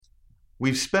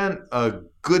We've spent a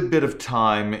good bit of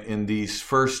time in these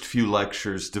first few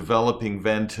lectures developing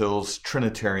Van Til's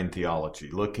Trinitarian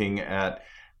theology, looking at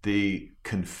the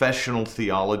confessional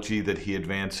theology that he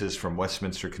advances from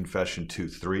Westminster Confession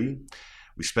 2:3.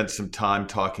 We spent some time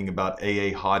talking about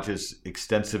A.A. Hodge's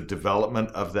extensive development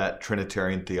of that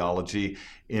Trinitarian theology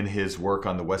in his work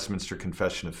on the Westminster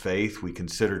Confession of Faith. We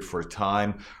considered for a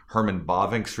time Herman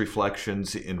Bavinck's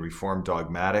reflections in Reformed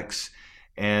Dogmatics.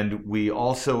 And we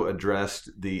also addressed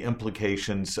the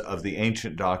implications of the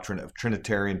ancient doctrine of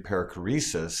Trinitarian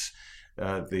perichoresis,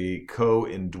 the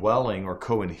co-indwelling or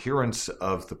co-inherence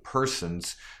of the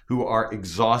persons who are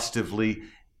exhaustively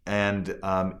and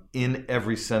in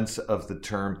every sense of the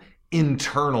term,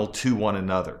 internal to one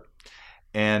another.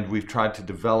 And we've tried to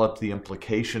develop the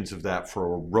implications of that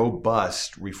for a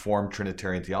robust Reformed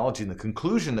Trinitarian theology. And the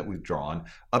conclusion that we've drawn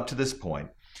up to this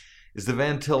point is that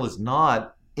Van Til is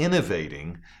not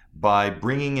innovating by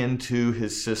bringing into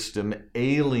his system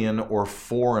alien or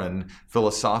foreign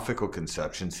philosophical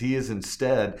conceptions. He is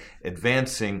instead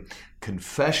advancing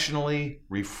confessionally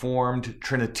reformed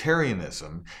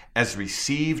Trinitarianism as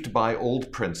received by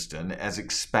Old Princeton, as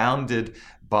expounded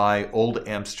by Old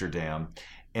Amsterdam,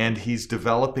 and he's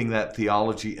developing that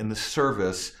theology in the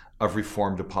service of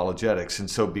Reformed apologetics. And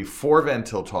so before Van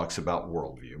Til talks about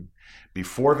worldview,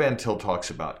 before Van Til talks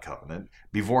about covenant,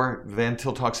 before Van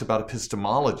Til talks about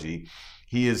epistemology,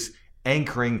 he is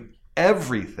anchoring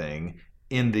everything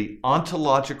in the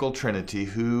ontological Trinity,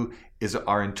 who is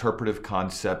our interpretive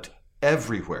concept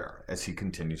everywhere, as he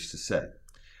continues to say.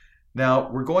 Now,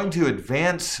 we're going to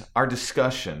advance our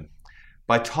discussion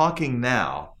by talking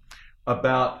now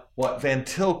about what Van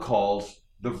Til calls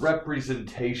the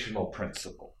representational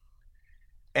principle.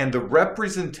 And the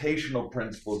representational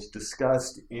principle is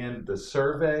discussed in the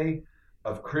Survey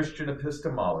of Christian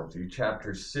Epistemology,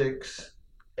 chapters 6,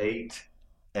 8,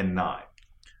 and 9.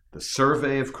 The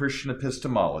Survey of Christian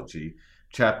Epistemology,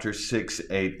 chapters 6,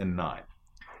 8, and 9.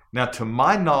 Now, to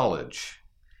my knowledge,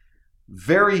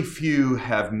 very few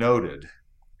have noted,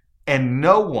 and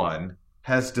no one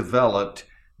has developed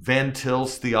Van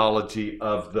Til's theology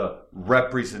of the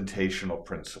representational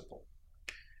principle.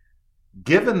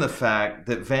 Given the fact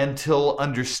that Van Til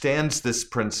understands this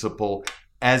principle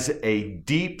as a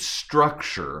deep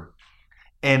structure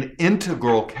and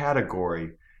integral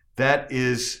category, that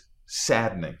is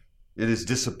saddening. It is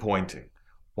disappointing.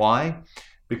 Why?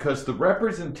 Because the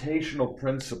representational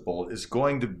principle is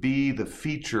going to be the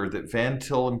feature that Van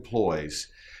Til employs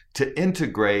to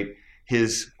integrate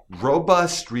his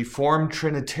robust Reformed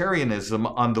Trinitarianism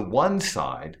on the one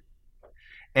side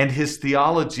and his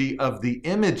theology of the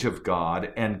image of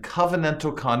God and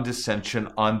covenantal condescension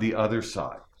on the other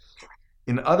side.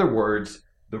 In other words,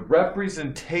 the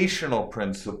representational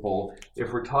principle,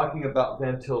 if we're talking about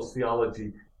Van Til's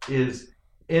theology, is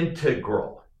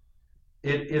integral.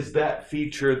 It is that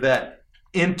feature that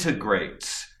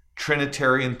integrates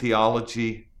Trinitarian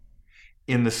theology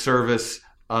in the service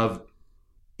of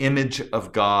image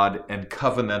of God and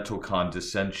covenantal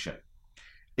condescension.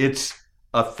 It's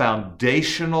a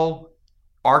foundational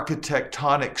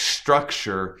architectonic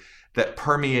structure that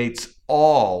permeates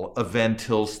all of Van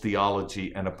Til's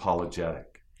theology and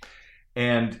apologetic.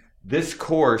 And this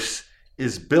course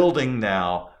is building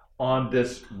now on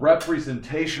this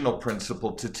representational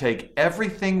principle to take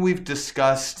everything we've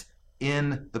discussed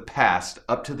in the past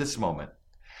up to this moment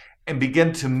and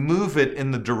begin to move it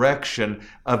in the direction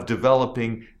of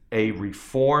developing a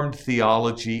reformed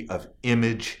theology of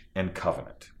image and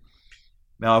covenant.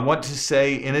 Now, I want to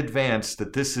say in advance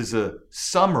that this is a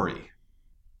summary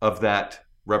of that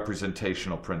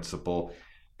representational principle,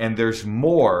 and there's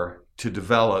more to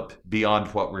develop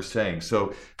beyond what we're saying.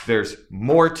 So there's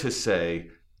more to say,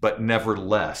 but never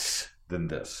less than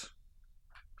this.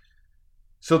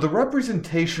 So the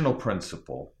representational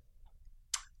principle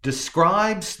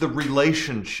describes the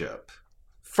relationship,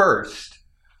 first,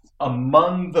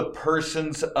 among the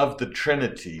persons of the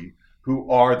Trinity who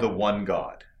are the one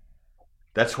God.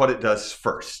 That's what it does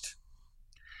first.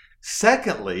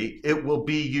 Secondly, it will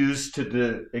be used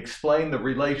to explain the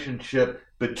relationship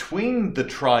between the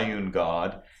triune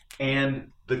God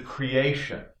and the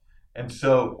creation. And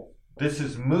so this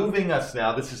is moving us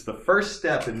now. This is the first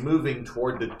step in moving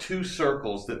toward the two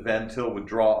circles that Van Til would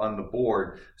draw on the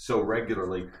board so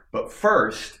regularly. But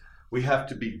first, we have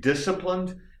to be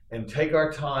disciplined and take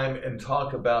our time and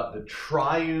talk about the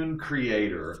triune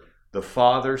creator, the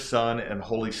Father, Son, and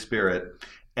Holy Spirit,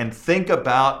 and think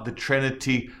about the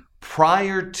Trinity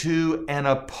prior to and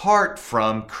apart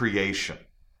from creation.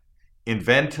 In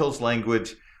Van Til's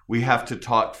language, we have to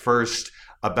talk first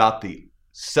about the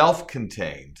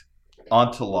self-contained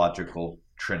ontological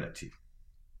Trinity.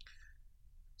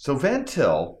 So Van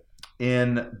Til,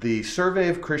 in the Survey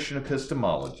of Christian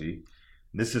Epistemology,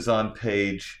 this is on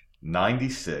page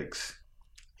 96,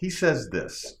 he says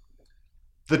this: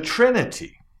 the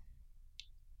Trinity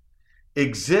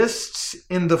exists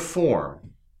in the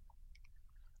form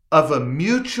of a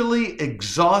mutually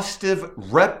exhaustive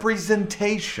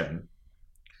representation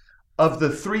of the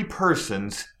three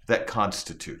persons that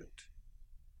constitute it.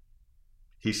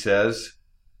 He says,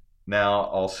 now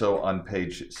also on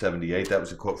page 78, that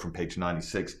was a quote from page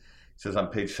 96, he says on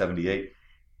page 78,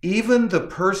 even the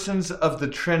persons of the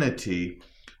Trinity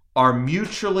are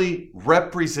mutually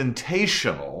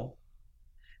representational.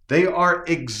 They are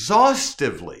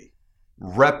exhaustively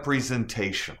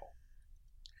representational.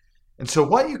 And so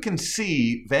what you can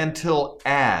see Van Til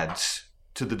adds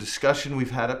to the discussion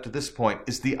we've had up to this point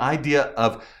is the idea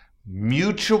of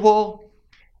mutual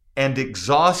and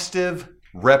exhaustive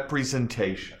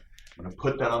representation. I'm going to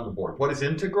put that on the board. What is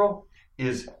integral?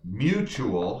 Is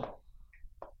mutual,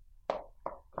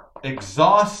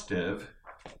 exhaustive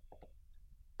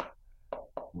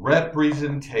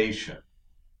representation.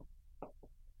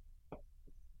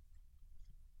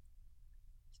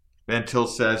 Van Til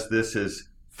says this is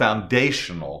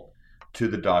foundational to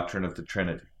the doctrine of the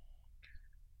Trinity.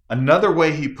 Another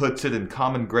way he puts it in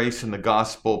Common Grace in the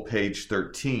Gospel, page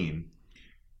 13,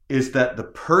 is that the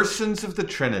persons of the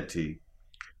Trinity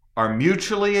are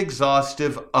mutually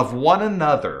exhaustive of one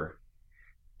another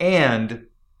and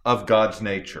of God's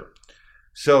nature.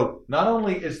 So not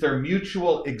only is there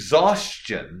mutual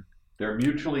exhaustion, they're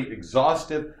mutually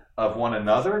exhaustive of one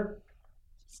another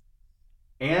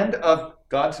and of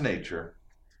God's nature,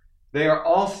 they are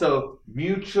also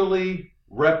mutually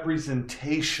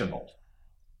representational.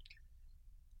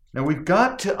 Now we've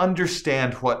got to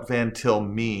understand what Van Til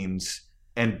means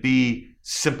and be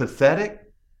sympathetic,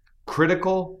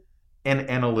 critical, and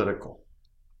analytical.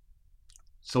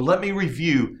 So let me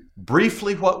review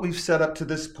briefly what we've said up to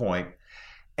this point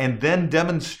and then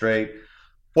demonstrate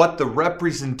what the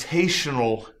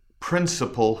representational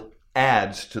principle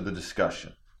adds to the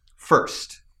discussion.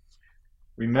 First,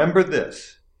 remember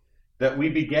this, that we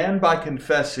began by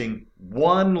confessing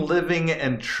one living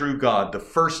and true God, the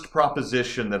first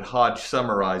proposition that Hodge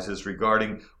summarizes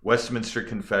regarding Westminster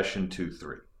Confession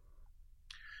 2:3.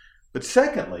 But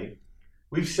secondly,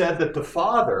 we've said that the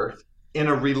Father, in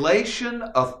a relation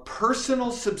of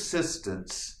personal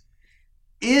subsistence,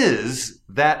 is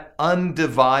that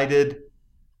undivided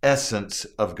essence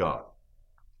of God.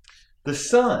 The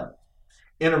Son,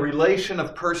 in a relation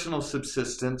of personal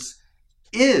subsistence,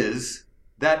 is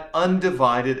that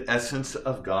undivided essence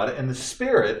of God, and the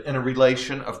Spirit, in a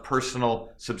relation of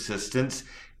personal subsistence,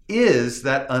 is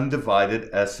that undivided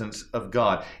essence of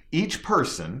God. Each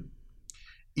person,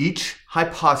 each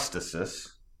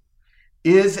hypostasis,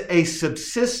 is a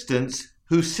subsistence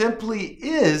who simply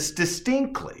is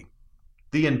distinctly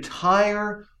the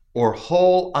entire or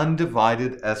whole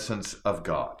undivided essence of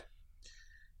God.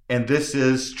 And this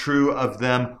is true of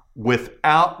them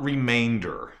without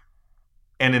remainder,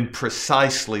 and in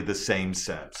precisely the same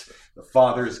sense. The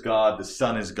Father is God, the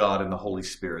Son is God, and the Holy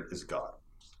Spirit is God.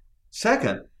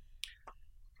 Second,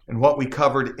 and what we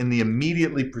covered in the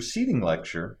immediately preceding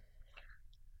lecture,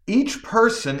 each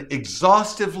person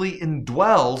exhaustively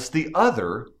indwells the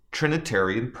other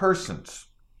Trinitarian persons.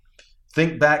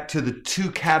 Think back to the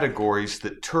two categories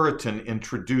that Turretin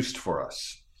introduced for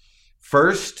us.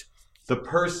 First, the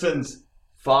persons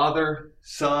Father,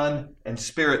 Son, and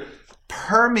Spirit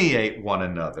permeate one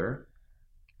another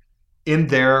in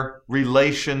their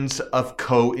relations of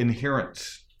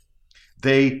co-inherence.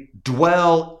 They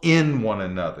dwell in one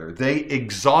another. They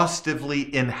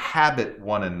exhaustively inhabit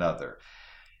one another.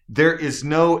 There is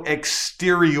no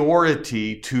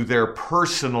exteriority to their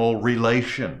personal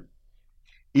relation.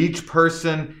 Each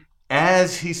person,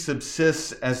 as he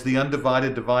subsists as the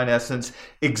undivided divine essence,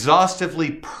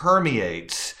 exhaustively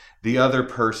permeates the other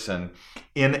person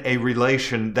in a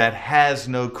relation that has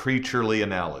no creaturely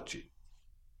analogy.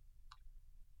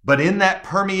 But in that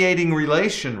permeating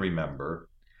relation, remember,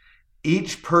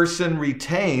 each person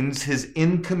retains his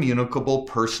incommunicable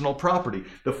personal property.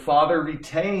 The Father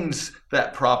retains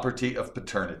that property of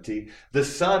paternity. The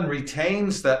Son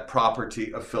retains that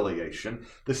property of filiation.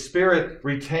 The Spirit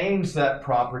retains that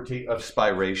property of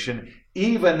spiration,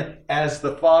 even as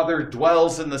the Father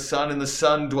dwells in the Son, and the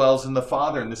Son dwells in the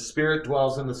Father, and the Spirit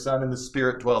dwells in the Son, and the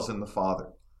Spirit dwells in the Father.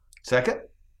 Second,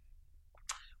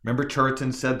 remember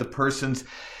Turretin said the persons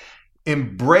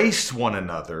embrace one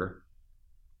another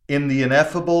in the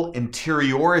ineffable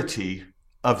interiority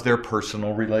of their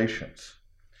personal relations.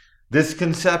 This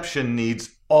conception needs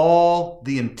all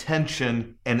the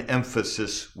intention and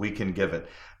emphasis we can give it.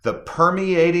 The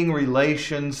permeating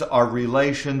relations are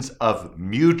relations of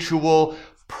mutual,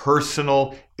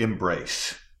 personal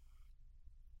embrace.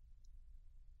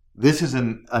 This is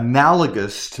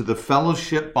analogous to the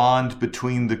fellowship bond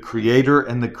between the Creator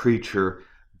and the creature,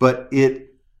 but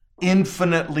it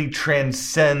infinitely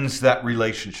transcends that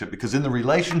relationship, because in the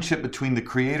relationship between the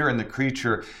Creator and the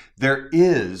creature, there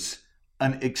is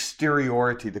an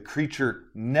exteriority. The creature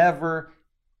never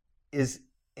is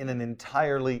in an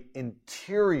entirely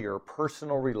interior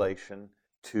personal relation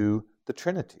to the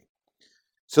Trinity.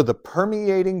 So the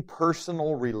permeating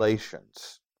personal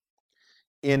relations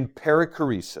in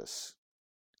perichoresis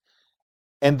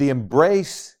and the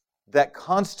embrace that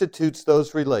constitutes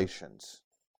those relations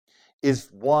is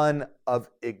one of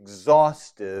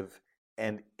exhaustive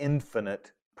and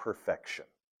infinite perfection.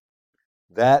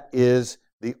 That is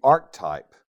the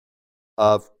archetype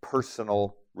of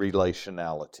personal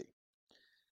relationality.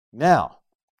 Now,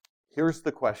 here's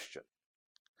the question.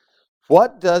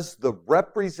 What does the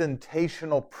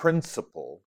representational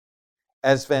principle,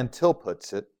 as Van Til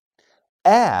puts it,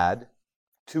 add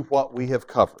to what we have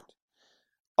covered?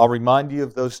 I'll remind you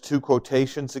of those two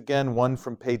quotations again, one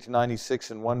from page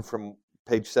 96 and one from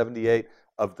page 78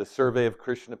 of the Survey of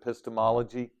Christian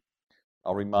Epistemology.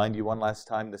 I'll remind you one last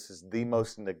time, this is the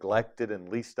most neglected and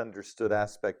least understood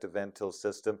aspect of Van Til's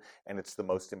system, and it's the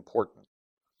most important.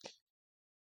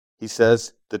 He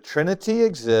says, the Trinity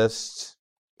exists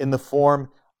in the form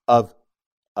of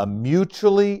a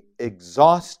mutually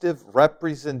exhaustive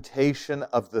representation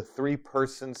of the three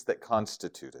persons that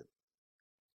constitute it.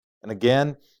 And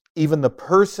again, even the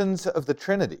persons of the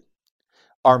Trinity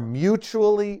are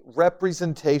mutually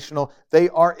representational. They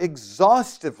are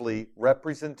exhaustively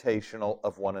representational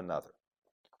of one another.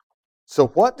 So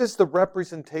what does the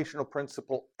representational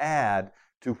principle add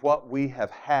to what we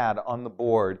have had on the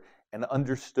board and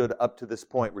understood up to this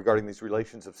point regarding these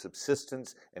relations of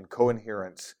subsistence and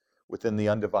coherence within the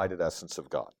undivided essence of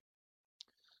God?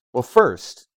 Well,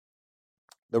 first,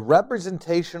 the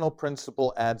representational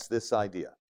principle adds this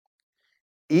idea.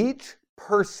 Each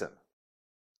person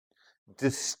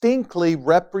distinctly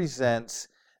represents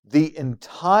the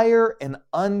entire and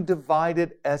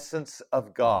undivided essence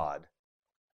of God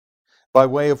by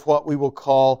way of what we will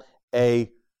call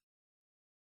a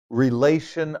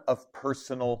relation of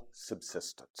personal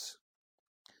subsistence.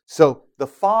 So the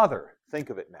Father, think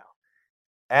of it now,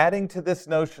 adding to this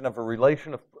notion of a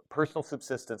relation of personal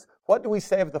subsistence, what do we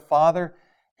say of the Father?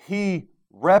 He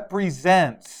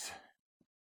represents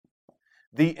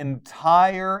the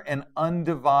entire and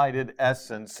undivided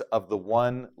essence of the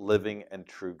one living and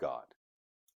true God.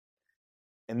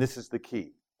 And this is the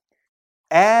key.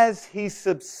 As he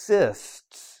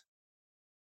subsists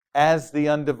as the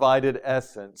undivided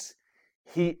essence,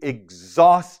 he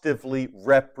exhaustively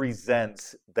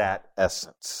represents that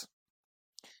essence.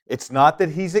 It's not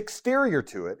that he's exterior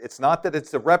to it. It's not that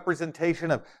it's a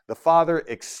representation of the Father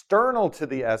external to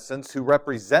the essence who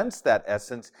represents that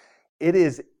essence. It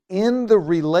is in the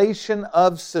relation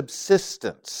of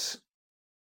subsistence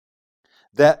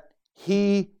that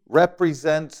he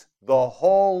represents the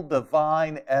whole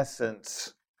divine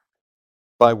essence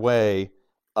by way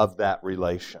of that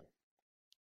relation.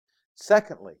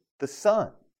 Secondly, the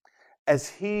Son, as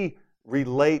he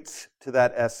relates to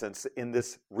that essence in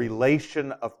this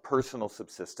relation of personal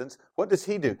subsistence, what does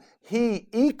he do? He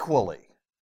equally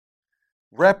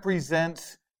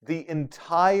represents the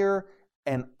entire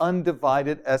and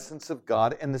undivided essence of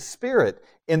God, and the Spirit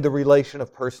in the relation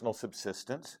of personal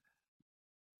subsistence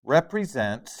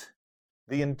represents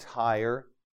the entire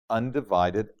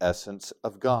undivided essence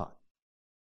of God.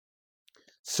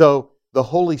 So the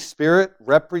Holy Spirit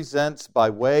represents, by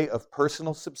way of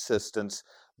personal subsistence,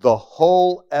 the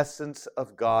whole essence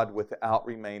of God without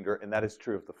remainder, and that is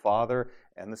true of the Father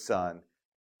and the Son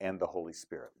and the Holy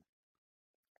Spirit.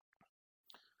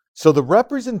 So the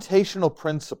representational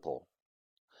principle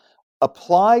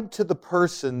applied to the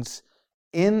persons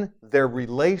in their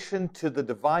relation to the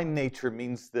divine nature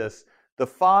means this: the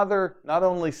Father not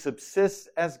only subsists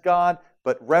as God,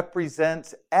 but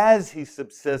represents, as he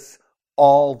subsists,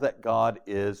 all that God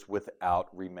is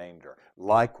without remainder.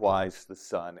 Likewise, the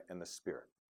Son and the Spirit.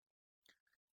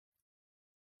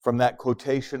 From that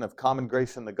quotation of Common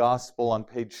Grace in the Gospel on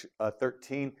page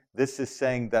 13, this is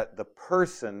saying that the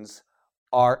persons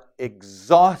are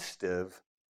exhaustive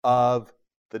of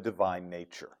the divine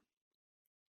nature.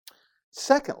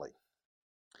 Secondly,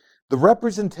 the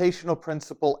representational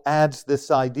principle adds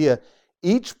this idea: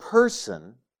 each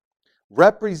person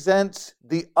represents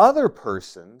the other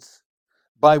persons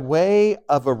by way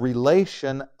of a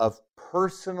relation of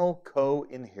personal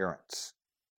co-inherence.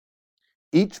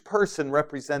 Each person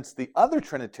represents the other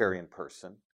Trinitarian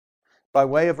person by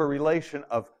way of a relation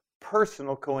of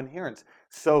personal co-inherence.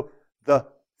 So the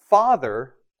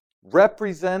Father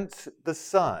represents the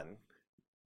Son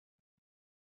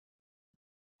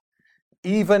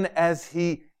even as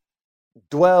He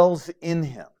dwells in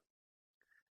Him.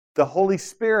 The Holy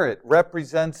Spirit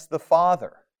represents the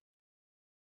Father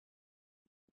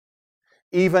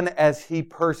even as He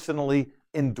personally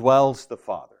indwells the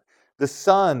Father. The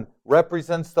Son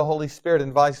represents the Holy Spirit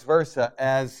and vice versa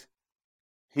as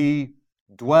He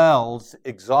dwells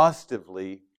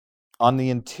exhaustively on the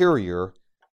interior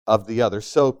of the other.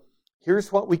 So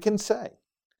here's what we can say.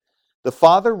 The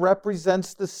Father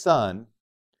represents the Son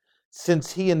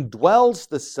since He indwells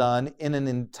the Son in an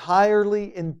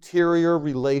entirely interior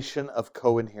relation of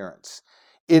co-inherence.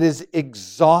 It is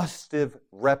exhaustive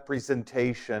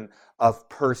representation of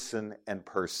person and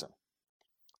person.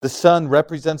 The Son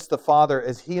represents the Father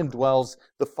as He indwells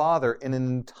the Father in an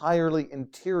entirely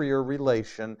interior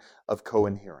relation of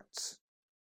co-inherence.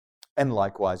 And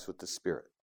likewise with the Spirit.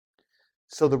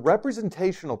 So the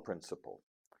representational principle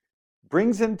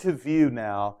brings into view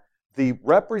now the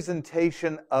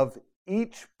representation of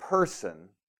each person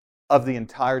of the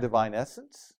entire divine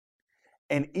essence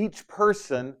and each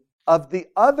person of the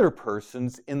other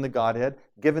persons in the Godhead,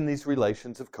 given these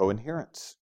relations of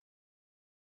co-inherence.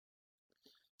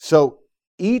 So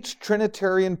each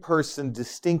Trinitarian person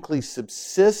distinctly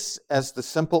subsists as the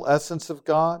simple essence of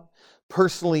God,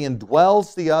 personally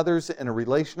indwells the others in a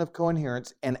relation of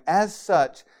co-inherence, and as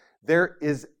such, there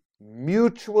is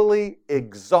mutually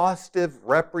exhaustive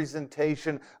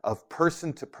representation of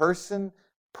person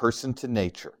to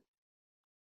nature.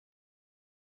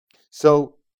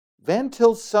 So Van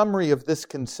Til's summary of this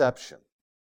conception,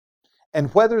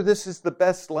 and whether this is the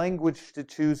best language to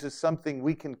choose, is something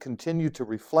we can continue to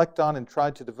reflect on and try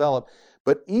to develop,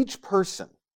 but each person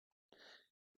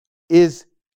is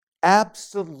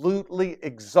absolutely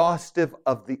exhaustive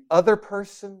of the other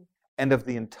person and of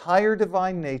the entire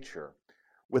divine nature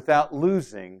without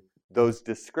losing those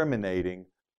discriminating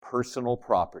personal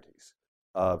properties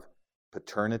of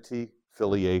paternity,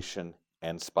 filiation,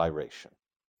 and spiration.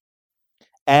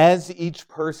 As each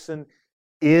person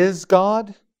is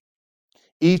God,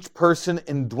 each person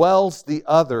indwells the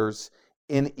others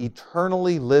in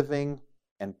eternally living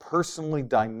and personally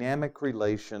dynamic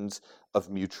relations of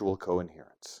mutual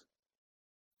co-inherence.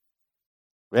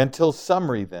 Van Til's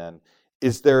summary, then,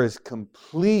 is there is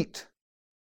complete,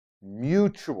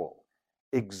 mutual,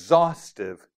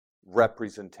 exhaustive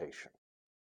representation.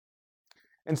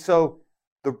 And so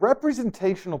the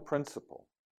representational principle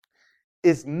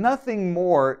is nothing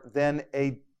more than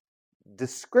a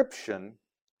description,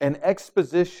 an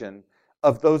exposition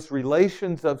of those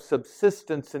relations of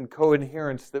subsistence and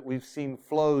co-inherence that we've seen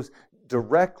flows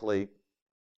directly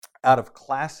out of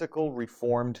classical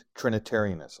Reformed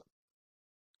Trinitarianism.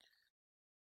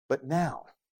 But now,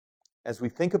 as we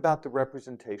think about the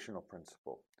representational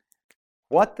principle,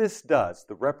 what this does,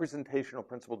 the representational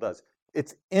principle does,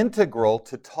 it's integral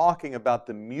to talking about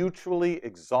the mutually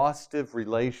exhaustive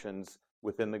relations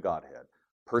within the Godhead,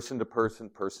 person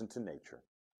to nature.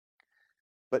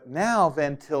 But now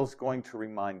Van Til's going to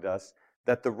remind us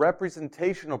that the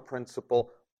representational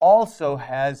principle also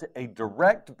has a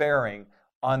direct bearing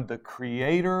on the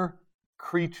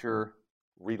creator-creature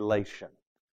relation.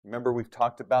 Remember, we've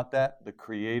talked about that, the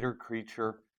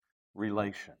creator-creature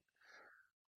relation,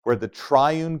 where the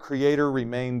triune creator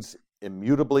remains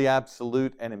immutably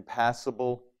absolute and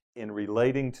impassible in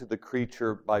relating to the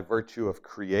creature by virtue of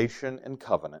creation and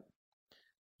covenant.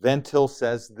 Van Til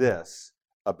says this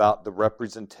about the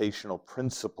representational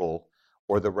principle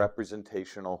or the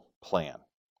representational plan.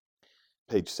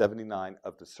 Page 79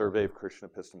 of the Survey of Christian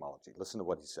Epistemology. Listen to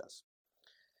what he says.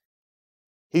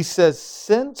 He says,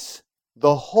 since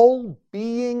the whole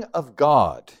being of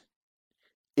God,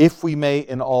 if we may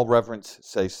in all reverence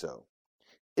say so,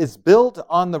 is built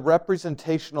on the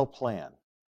representational plan,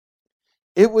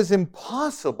 it was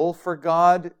impossible for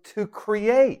God to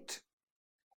create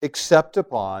except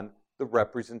upon the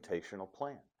representational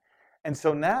plan. And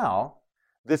so now,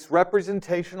 this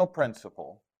representational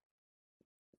principle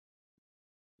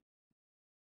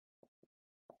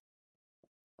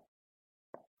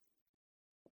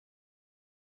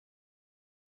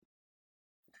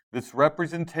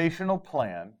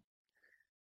plan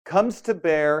comes to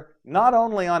bear not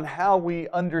only on how we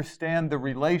understand the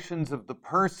relations of the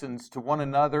persons to one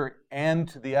another and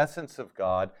to the essence of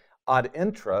God ad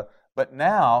intra, but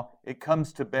now it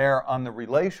comes to bear on the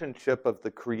relationship of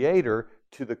the Creator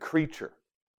to the creature.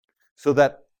 So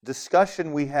that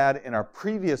discussion we had in our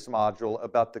previous module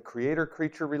about the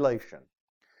creator-creature relation,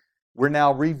 we're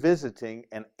now revisiting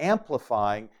and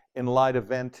amplifying in light of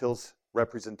Van Til's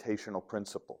representational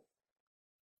principle.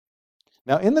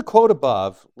 Now, in the quote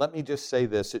above, let me just say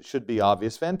this, it should be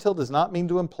obvious. Van Til does not mean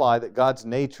to imply that God's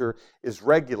nature is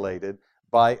regulated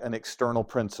by an external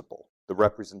principle, the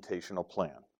representational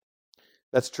plan.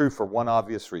 That's true for one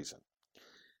obvious reason.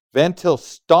 Van Til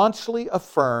staunchly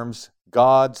affirms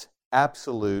God's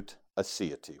absolute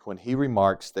aseity when he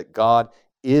remarks that God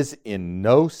is in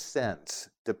no sense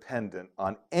dependent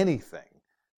on anything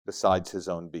besides his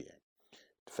own being.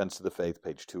 Defense of the Faith,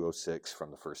 page 206 from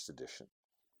the first edition.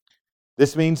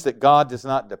 This means that God does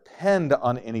not depend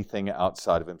on anything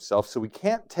outside of himself, so we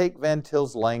can't take Van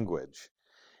Til's language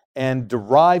and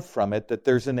derive from it that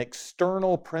there's an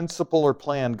external principle or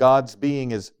plan God's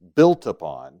being is built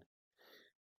upon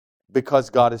because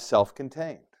God is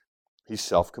self-contained. He's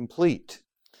self-complete.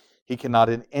 He cannot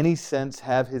in any sense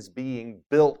have his being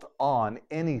built on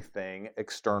anything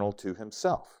external to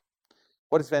himself.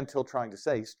 What is Van Til trying to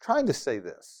say? He's trying to say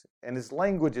this, and his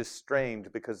language is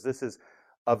strained because this is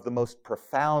of the most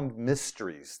profound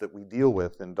mysteries that we deal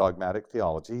with in dogmatic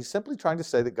theology. He's simply trying to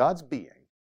say that God's being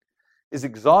is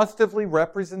exhaustively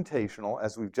representational,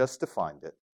 as we've just defined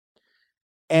it,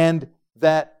 and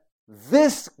that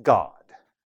this God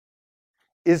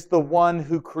is the one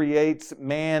who creates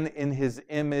man in his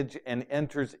image and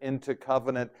enters into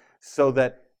covenant, so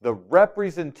that the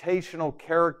representational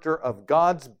character of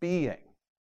God's being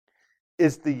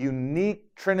is the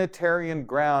unique Trinitarian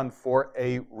ground for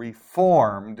a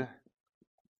reformed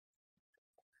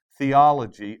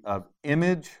theology of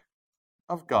image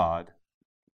of God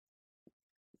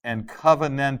and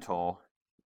covenantal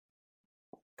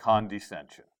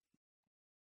condescension.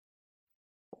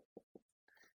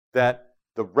 That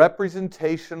the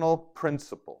representational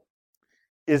principle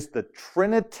is the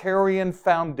Trinitarian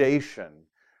foundation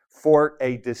for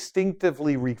a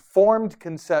distinctively reformed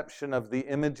conception of the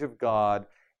image of God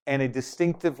and a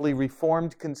distinctively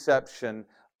reformed conception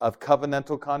of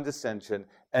covenantal condescension,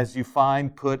 as you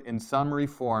find put in summary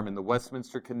form in the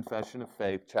Westminster Confession of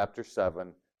Faith, chapter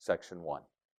 7, section 1.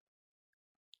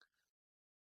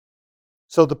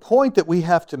 So the point that we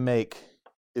have to make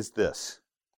is this.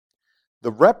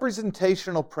 The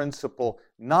representational principle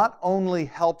not only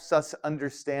helps us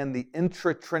understand the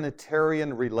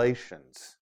intra-Trinitarian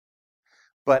relations,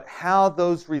 but how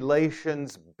those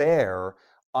relations bear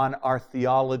on our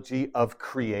theology of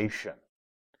creation,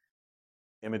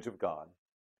 image of God,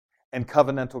 and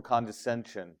covenantal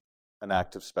condescension, an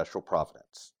act of special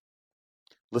providence.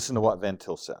 Listen to what Van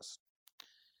Til says.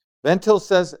 Van Til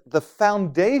says, the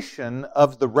foundation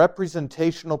of the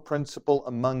representational principle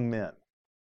among men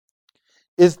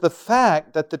is the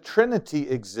fact that the Trinity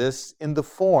exists in the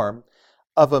form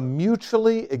of a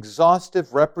mutually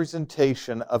exhaustive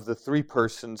representation of the three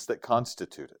persons that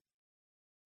constitute it.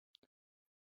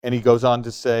 And he goes on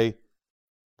to say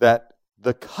that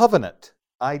the covenant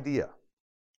idea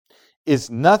is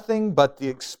nothing but the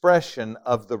expression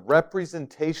of the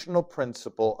representational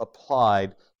principle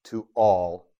applied to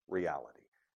all reality.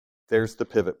 There's the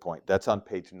pivot point. That's on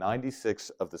page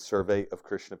 96 of the Survey of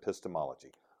Christian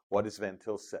Epistemology. What does Van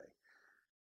Til say?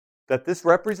 That this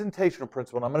representational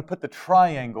principle, and I'm going to put the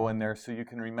triangle in there so you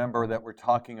can remember that we're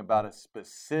talking about a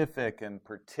specific and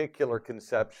particular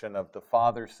conception of the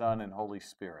Father, Son, and Holy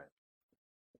Spirit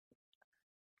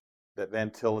that Van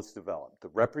Til has developed. The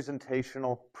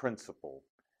representational principle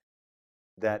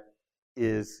that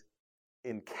is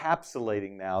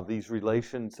encapsulating now these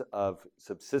relations of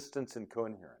subsistence and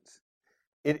coherence.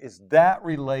 It is that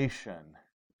relation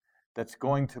that's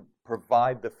going to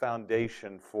provide the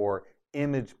foundation for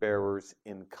image bearers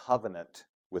in covenant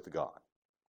with God.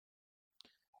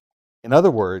 In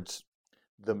other words,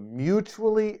 the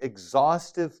mutually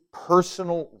exhaustive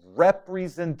personal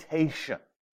representation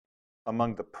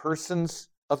among the persons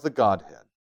of the Godhead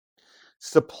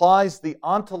supplies the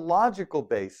ontological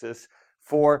basis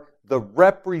for the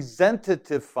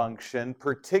representative function,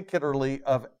 particularly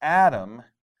of Adam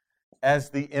as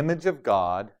the image of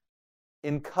God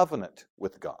in covenant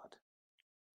with God.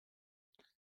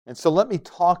 And so let me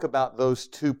talk about those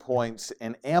 2 points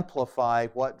and amplify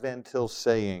what Van Til's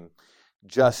saying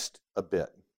just a bit.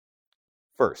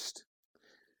 First,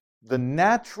 the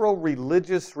natural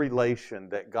religious relation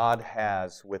that God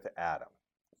has with Adam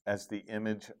as the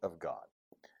image of God.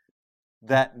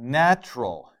 That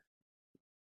natural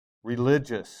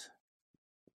religious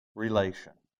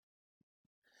relation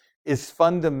is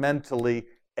fundamentally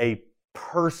a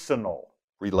personal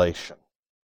relation.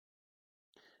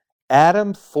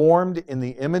 Adam, formed in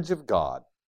the image of God,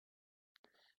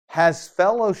 has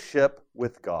fellowship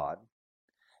with God,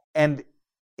 and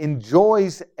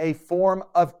enjoys a form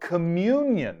of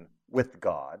communion with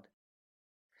God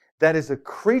that is a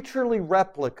creaturely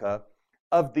replica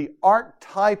of the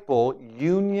archetypal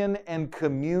union and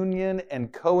communion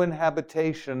and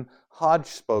co-inhabitation Hodge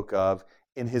spoke of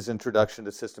in his Introduction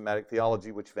to Systematic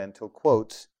Theology, which Van Til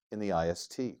quotes in the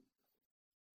IST.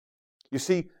 You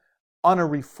see, on a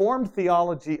Reformed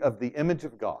theology of the image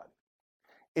of God,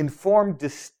 informed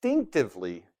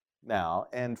distinctively now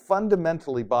and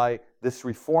fundamentally by this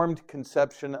Reformed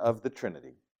conception of the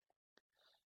Trinity,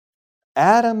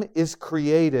 Adam is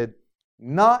created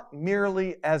not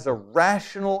merely as a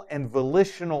rational and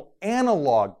volitional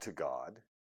analog to God,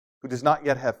 who does not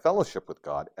yet have fellowship with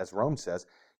God, as Rome says.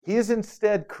 He is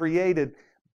instead created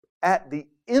at the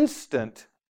instant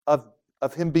of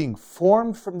him being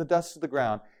formed from the dust of the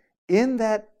ground. In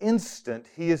that instant,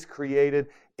 he is created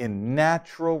in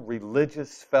natural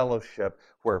religious fellowship,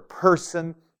 where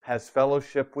person has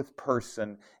fellowship with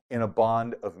person in a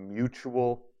bond of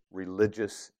mutual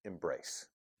religious embrace.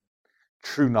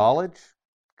 True knowledge,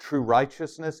 true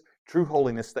righteousness, true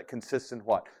holiness that consists in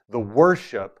what? The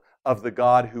worship of the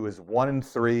God who is one in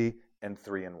three and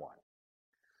three in one.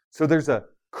 So there's a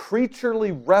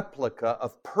creaturely replica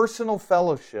of personal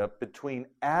fellowship between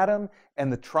Adam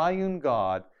and the triune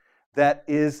God that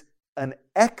is an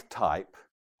ectype,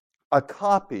 a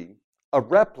copy, a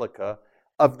replica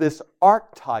of this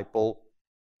archetypal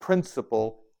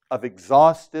principle of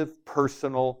exhaustive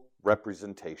personal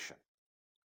representation.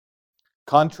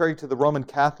 Contrary to the Roman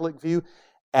Catholic view,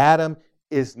 Adam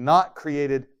is not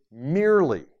created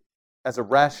merely as a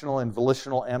rational and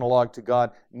volitional analog to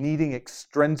God, needing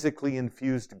extrinsically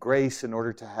infused grace in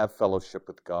order to have fellowship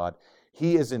with God.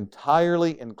 He is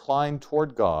entirely inclined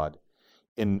toward God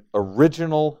in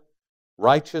original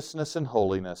righteousness and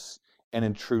holiness and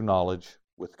in true knowledge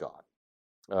with God,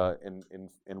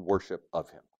 in worship of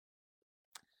Him.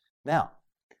 Now,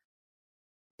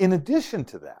 in addition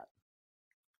to that,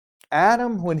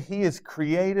 Adam, when he is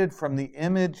created from the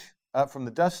image, from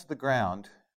the dust of the ground,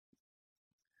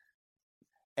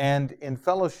 and in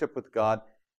fellowship with God,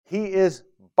 he is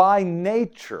by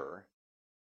nature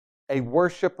a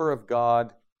worshiper of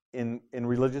God in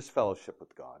religious fellowship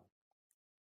with God.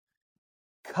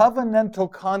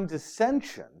 Covenantal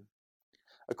condescension,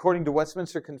 according to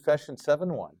Westminster Confession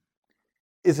 7:1,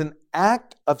 is an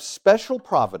act of special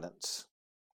providence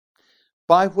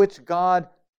by which God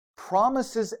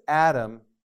promises Adam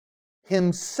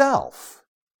himself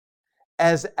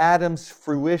as Adam's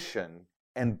fruition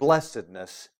and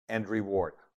blessedness and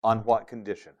reward. On what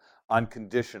condition? On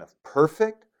condition of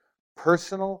perfect,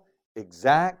 personal,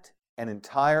 exact, and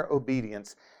entire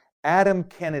obedience. Adam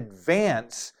can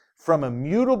advance from a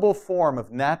mutable form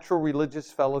of natural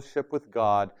religious fellowship with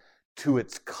God to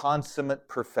its consummate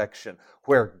perfection,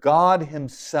 where God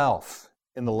Himself,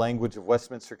 in the language of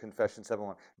Westminster Confession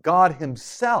 7:1, God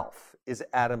Himself is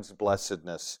Adam's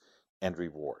blessedness and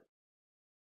reward.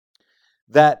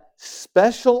 That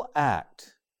special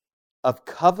act of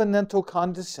covenantal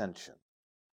condescension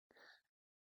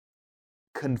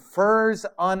confers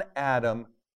on Adam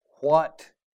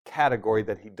what category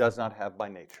that he does not have by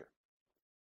nature?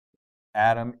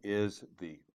 Adam is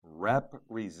the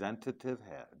representative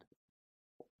head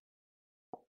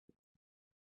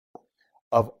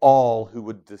of all who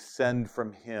would descend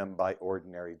from him by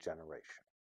ordinary generation.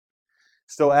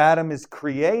 So Adam is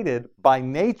created by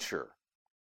nature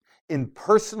in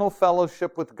personal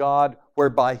fellowship with God,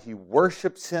 whereby he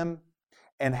worships Him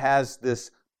and has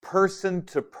this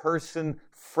person-to-person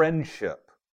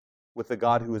friendship with the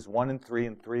God who is one in three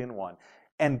and three in one.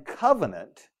 And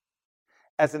covenant,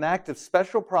 as an act of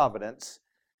special providence,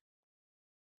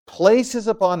 places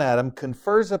upon Adam,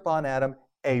 confers upon Adam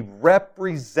a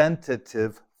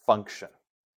representative function.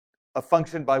 A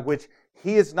function by which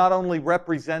he is not only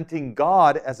representing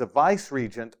God as a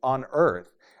vice-regent on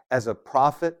earth, as a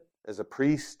prophet, as a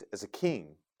priest, as a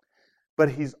king, but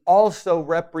he's also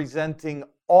representing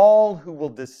all who will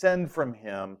descend from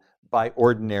him by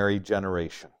ordinary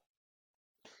generation.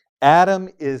 Adam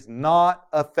is not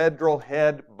a federal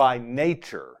head by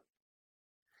nature.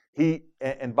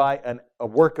 And by a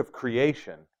work of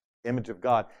creation, image of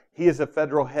God, he is a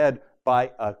federal head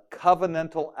by a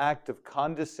covenantal act of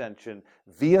condescension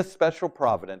via special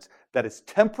providence that is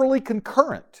temporally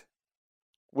concurrent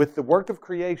with the work of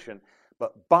creation.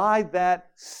 But by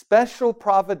that special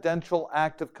providential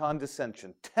act of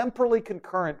condescension, temporally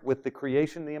concurrent with the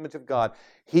creation in the image of God,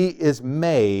 he is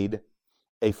made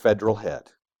a federal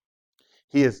head.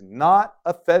 He is not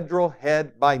a federal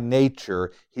head by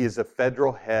nature. He is a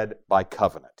federal head by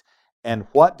covenant. And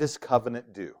what does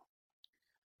covenant do?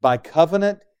 By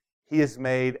covenant, he is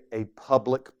made a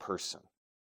public person.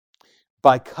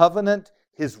 By covenant,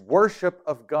 his worship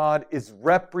of God is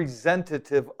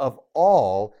representative of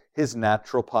all his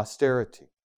natural posterity.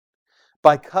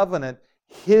 By covenant,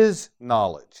 his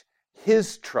knowledge,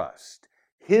 his trust,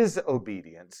 his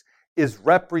obedience is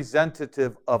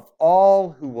representative of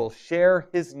all who will share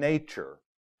his nature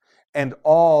and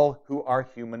all who are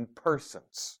human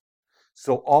persons.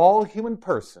 So all human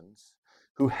persons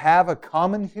who have a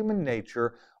common human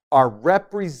nature are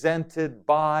represented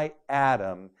by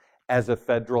Adam as a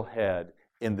federal head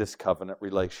in this covenant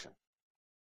relation.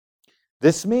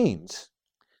 This means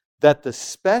that the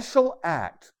special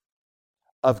act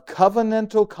of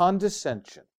covenantal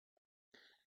condescension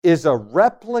is a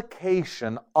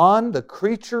replication on the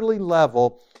creaturely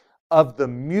level of the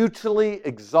mutually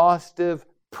exhaustive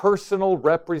personal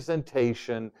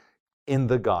representation in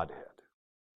the Godhead.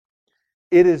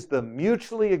 It is the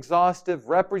mutually exhaustive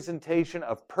representation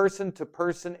of person to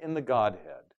person in the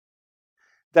Godhead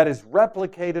that is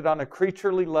replicated on a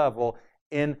creaturely level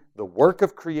in the work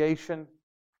of creation,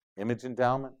 image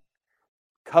endowment,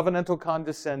 covenantal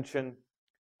condescension,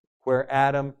 where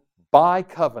Adam, by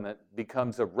covenant,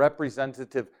 becomes a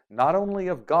representative not only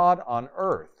of God on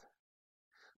earth,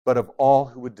 but of all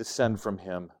who would descend from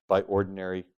him by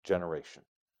ordinary generation.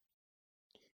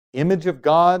 Image of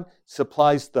God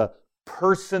supplies the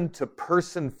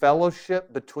person-to-person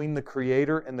fellowship between the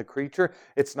Creator and the creature.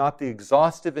 It's not the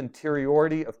exhaustive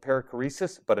interiority of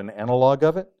perichoresis, but an analog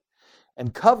of it.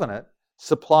 And covenant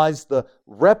supplies the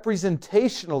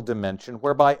representational dimension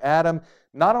whereby Adam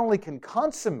not only can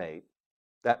consummate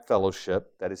that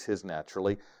fellowship that is his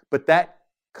naturally, but that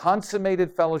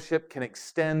consummated fellowship can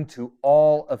extend to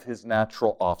all of his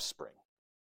natural offspring.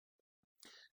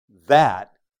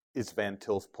 That is Van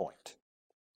Til's point.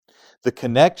 The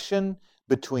connection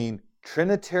between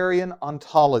Trinitarian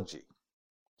ontology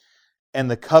and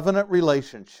the covenant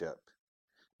relationship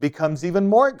becomes even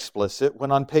more explicit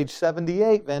when on page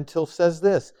 78 Van Til says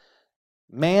this: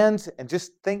 man's, and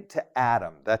just think to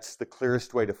Adam, that's the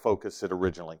clearest way to focus it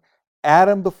originally.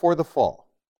 Adam before the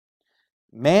fall.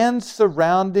 Man's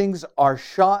surroundings are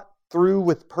shot through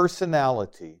with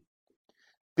personality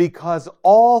because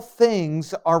all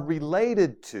things are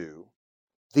related to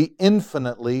the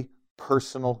infinitely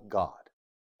personal God.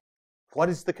 What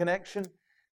is the connection?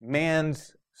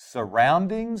 Man's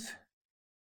surroundings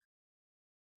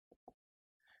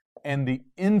and the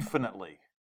infinitely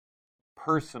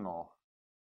personal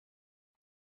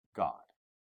God.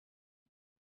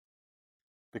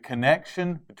 The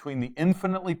connection between the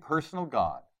infinitely personal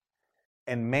God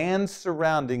and man's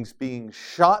surroundings being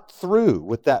shot through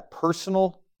with that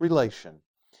personal relation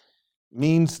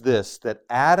means this, that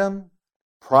Adam,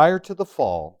 prior to the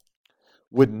fall,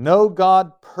 would know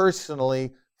God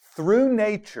personally through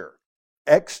nature,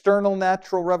 external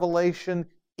natural revelation,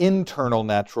 internal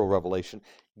natural revelation.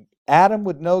 Adam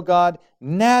would know God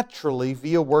naturally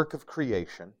via work of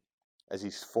creation, as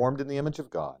he's formed in the image of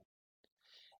God.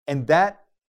 And that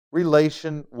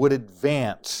relation would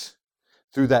advance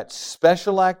through that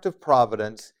special act of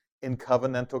providence in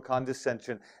covenantal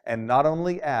condescension, and not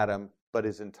only Adam, but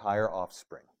his entire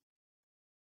offspring.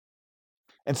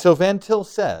 And so Van Til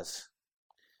says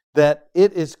that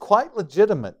it is quite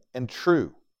legitimate and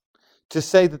true to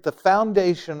say that the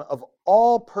foundation of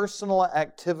all personal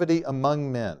activity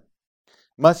among men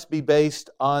must be based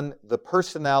on the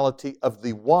personality of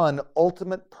the one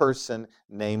ultimate person,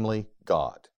 namely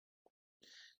God.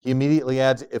 He immediately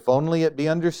adds, if only it be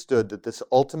understood that this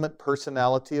ultimate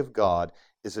personality of God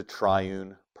is a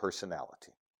triune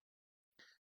personality.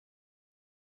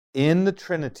 In the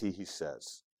Trinity, he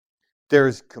says, there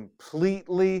is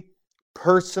completely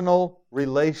personal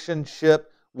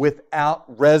relationship without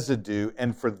residue,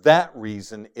 and for that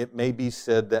reason, it may be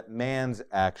said that man's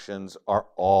actions are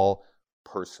all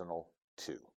personal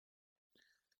too.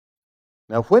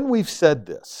 Now, when we've said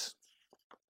this,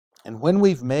 and when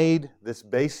we've made this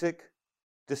basic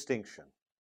distinction,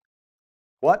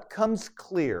 what comes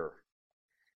clear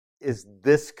is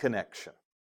this connection.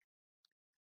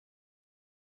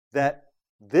 That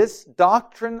this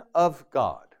doctrine of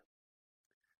God,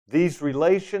 these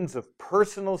relations of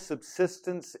personal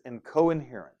subsistence and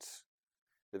co-inherence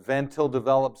that Van Til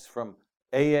develops from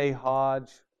A.A.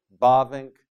 Hodge,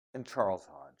 Bavinck, and Charles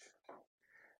Hodge,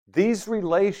 these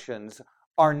relations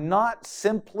are not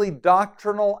simply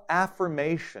doctrinal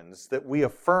affirmations that we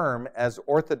affirm as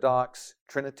Orthodox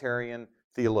Trinitarian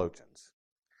theologians,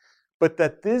 but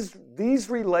that these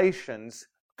relations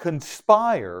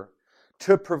conspire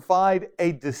to provide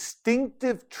a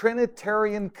distinctive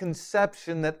Trinitarian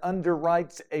conception that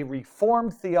underwrites a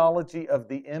Reformed theology of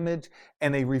the image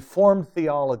and a Reformed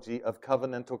theology of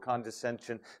covenantal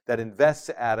condescension that invests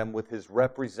Adam with his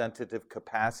representative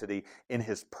capacity in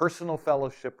his personal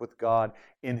fellowship with God,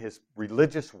 in his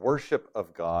religious worship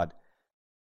of God,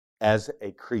 as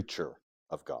a creature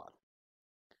of God.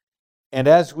 And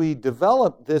as we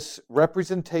develop this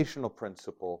representational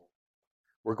principle,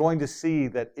 we're going to see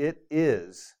that it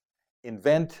is, in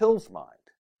Van Til's mind,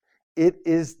 it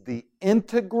is the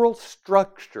integral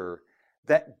structure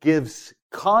that gives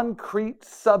concrete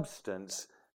substance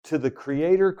to the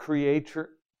creator-creature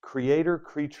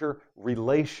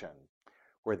relation,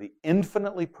 where the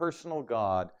infinitely personal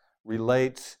God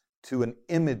relates to an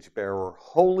image bearer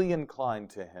wholly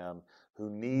inclined to him who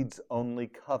needs only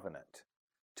covenant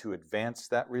to advance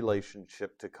that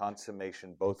relationship to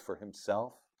consummation both for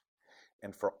himself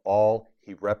and for all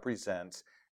he represents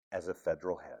as a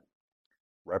federal head.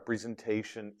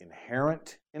 Representation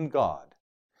inherent in God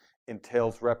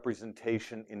entails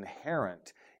representation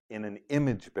inherent in an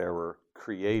image bearer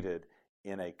created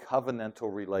in a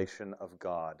covenantal relation of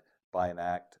God by an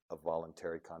act of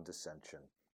voluntary condescension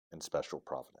and special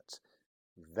providence.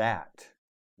 That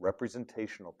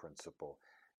representational principle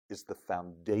is the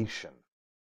foundation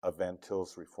of Van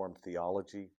Til's Reformed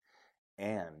theology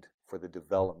and for the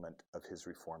development of his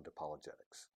Reformed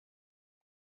apologetics.